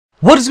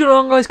What is going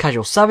on, guys?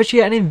 CasualSavage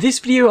here, and in this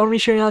video I'm going to be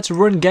showing you how to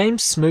run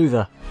games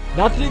smoother.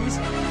 Now to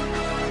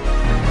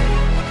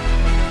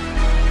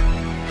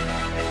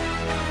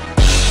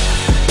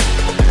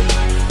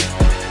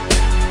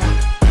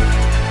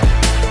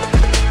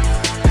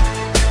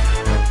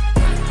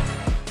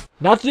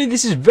do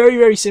this, is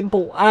very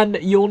simple, and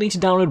you'll need to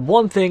download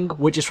one thing,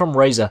 which is from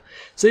Razer.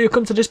 So you'll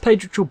come to this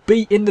page, which will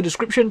be in the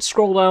description,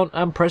 scroll down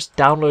and press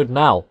download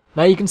now.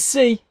 Now you can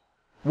see,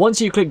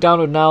 once you click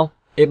download now,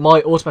 it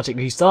might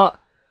automatically start,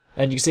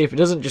 and you can see if it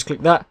doesn't, just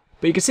click that.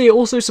 But you can see it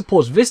also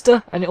supports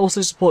Vista, and it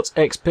also supports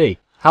XP.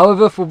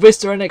 However, for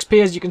Vista and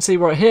XP, as you can see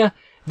right here,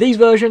 these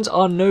versions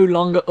are no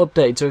longer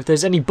updated, so if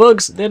there's any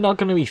bugs, they're not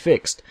going to be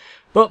fixed.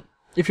 But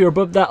if you're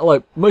above that,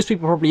 like most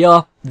people probably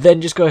are,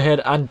 then just go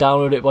ahead and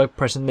download it by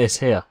pressing this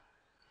here.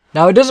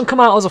 Now, it doesn't come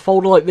out as a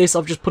folder like this.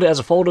 I've just put it as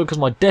a folder because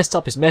my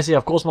desktop is messy.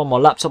 Of course, on my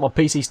laptop, my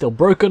PC is still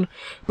broken.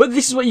 But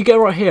this is what you get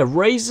right here,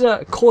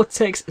 Razer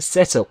Cortex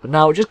Setup.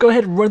 Now, just go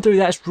ahead and run through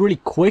that. It's really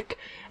quick.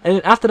 And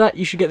then after that,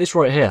 you should get this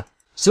right here.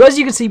 So as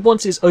you can see,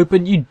 once it's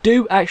open, you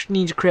do actually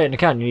need to create an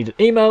account. You need an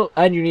email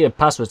and you need a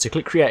password. So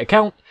click create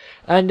account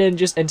and then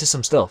just enter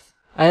some stuff.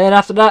 And then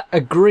after that,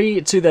 agree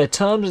to their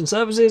terms and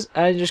services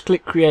and just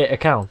click create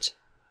account.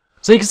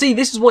 So you can see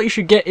this is what you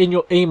should get in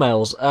your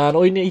emails, and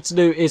all you need to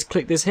do is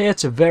click this here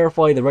to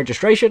verify the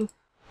registration.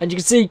 And you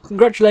can see,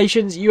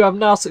 congratulations, you have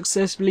now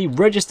successfully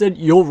registered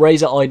your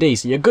Razer ID.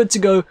 So you're good to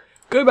go.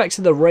 Go back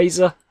to the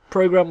Razer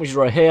program, which is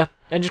right here,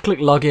 and just click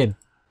login.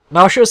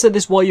 Now I should have said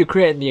this while you're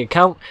creating the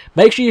account.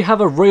 Make sure you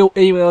have a real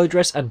email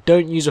address and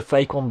don't use a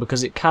fake one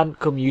because it can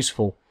come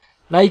useful.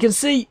 Now you can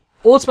see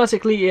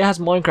automatically it has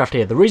Minecraft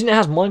here. The reason it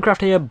has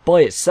Minecraft here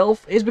by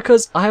itself is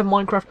because I have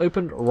Minecraft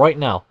opened right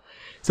now.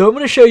 So I'm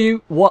going to show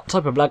you what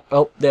type of lag.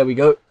 Oh, there we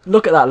go.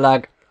 Look at that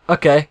lag.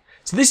 Okay,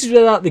 so this is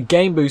without the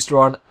game booster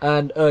on,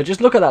 and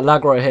just look at that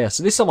lag right here.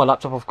 So this is on my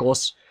laptop, of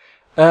course.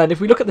 And if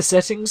we look at the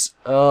settings,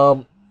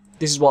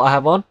 this is what I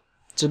have on.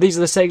 So these are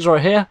the settings right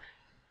here.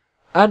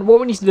 And what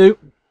we need to do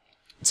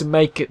to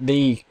make it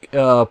the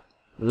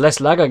less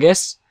lag, I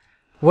guess,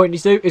 what you need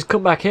to do is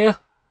come back here,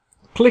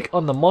 click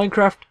on the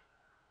Minecraft,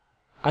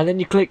 and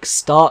then you click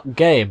Start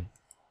Game.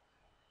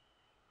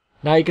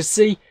 Now you can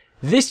see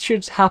this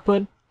should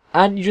happen,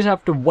 and you just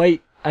have to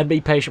wait and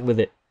be patient with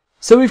it.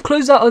 So we've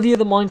closed out of the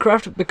other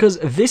Minecraft because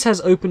this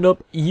has opened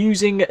up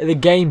using the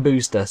game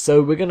booster.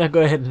 So we're going to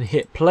go ahead and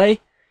hit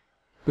play,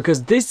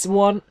 because this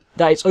one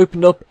that it's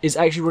opened up is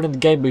actually running the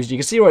game booster. You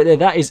can see right there,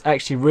 that is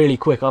actually really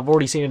quick. I've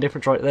already seen a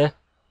difference right there.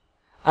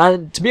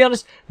 And to be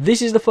honest,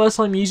 this is the first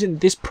time using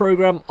this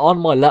program on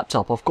my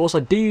laptop. Of course,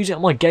 I do use it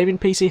on my gaming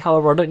PC,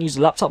 however I don't use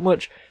the laptop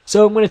much.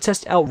 So I'm going to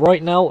test it out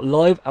right now,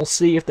 live, and I'll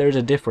see if there is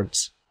a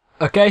difference.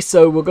 Okay,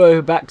 so we'll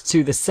go back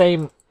to the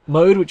same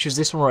mode, which is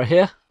this one right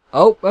here.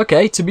 Oh,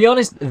 okay, to be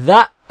honest,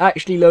 that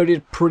actually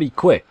loaded pretty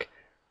quick.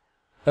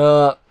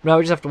 Now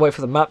we just have to wait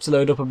for the map to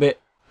load up a bit.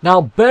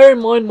 Now, bear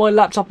in mind, my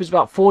laptop is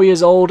about 4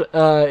 years old.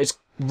 It's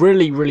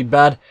really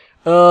bad.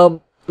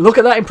 Look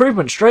at that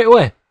improvement straight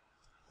away.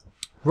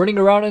 Running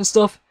around and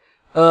stuff.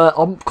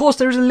 Of course,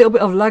 there is a little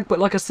bit of lag, but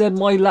like I said,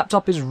 my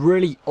laptop is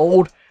really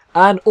old,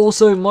 and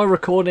also my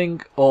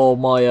recording or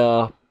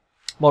my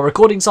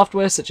recording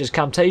software such as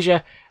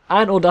Camtasia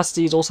and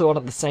Audacity is also on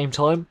at the same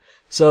time.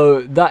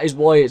 So that is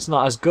why it's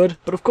not as good.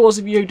 But of course,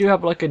 if you do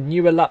have like a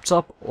newer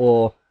laptop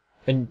or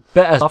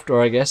better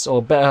software, I guess,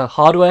 or better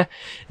hardware,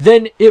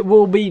 then it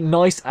will be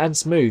nice and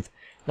smooth.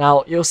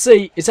 Now you'll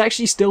see it's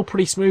actually still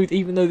pretty smooth,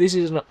 even though this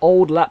is an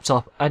old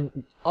laptop,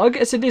 and I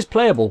guess it is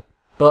playable.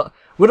 But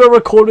would I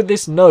record with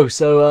this? No.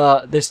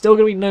 So there's still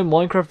going to be no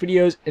Minecraft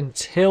videos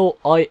until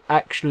I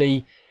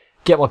actually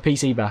get my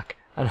PC back.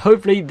 And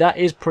hopefully that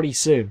is pretty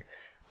soon.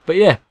 But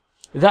yeah,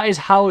 that is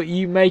how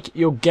you make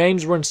your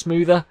games run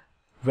smoother.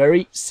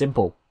 Very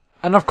simple.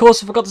 And of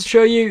course I forgot to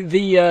show you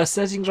the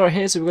settings right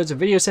here. So we go to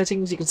video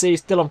settings. You can see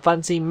it's still on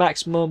fancy,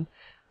 maximum,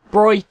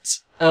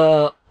 bright,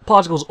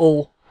 particles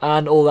all,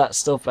 and all that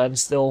stuff. And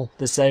still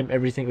the same,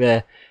 everything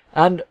there.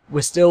 And we're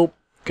still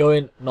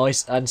going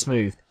nice and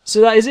smooth.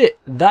 So that is it.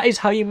 That is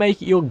how you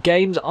make your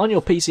games on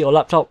your PC or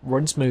laptop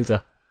run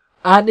smoother.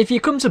 And if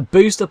you come to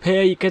boost up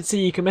here, you can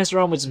see you can mess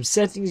around with some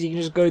settings. You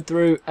can just go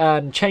through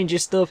and change your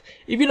stuff.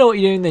 If you know what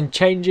you're doing, then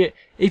change it.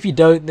 If you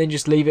don't, then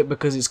just leave it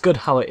because it's good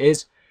how it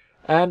is.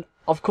 And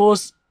of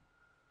course,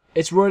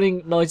 it's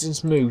running nice and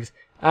smooth.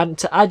 And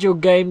to add your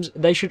games,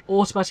 they should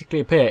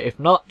automatically appear. If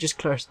not, just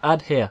press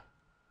add here.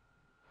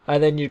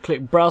 And then you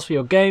click browse for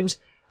your games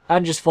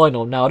and just find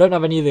them. Now, I don't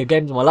have any of the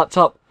games on my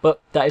laptop, but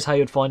that is how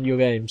you'd find your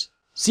games.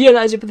 So yeah,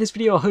 that is it for this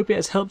video. I hope it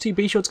has helped you.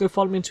 Be sure to go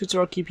follow me on Twitter.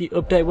 I'll keep you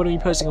updated when I'm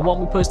posting and what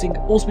I'm posting.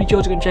 Also be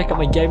sure to go and check out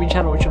my gaming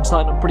channel, which I'm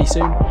starting up pretty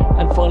soon.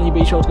 And finally,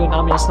 be sure to go and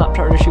add me on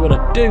Snapchat to see what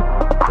I do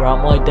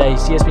throughout my day.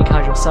 So yes, been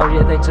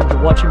CasualSavage. Thanks so much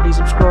for watching. Please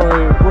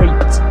subscribe, rate,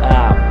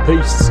 and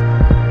peace.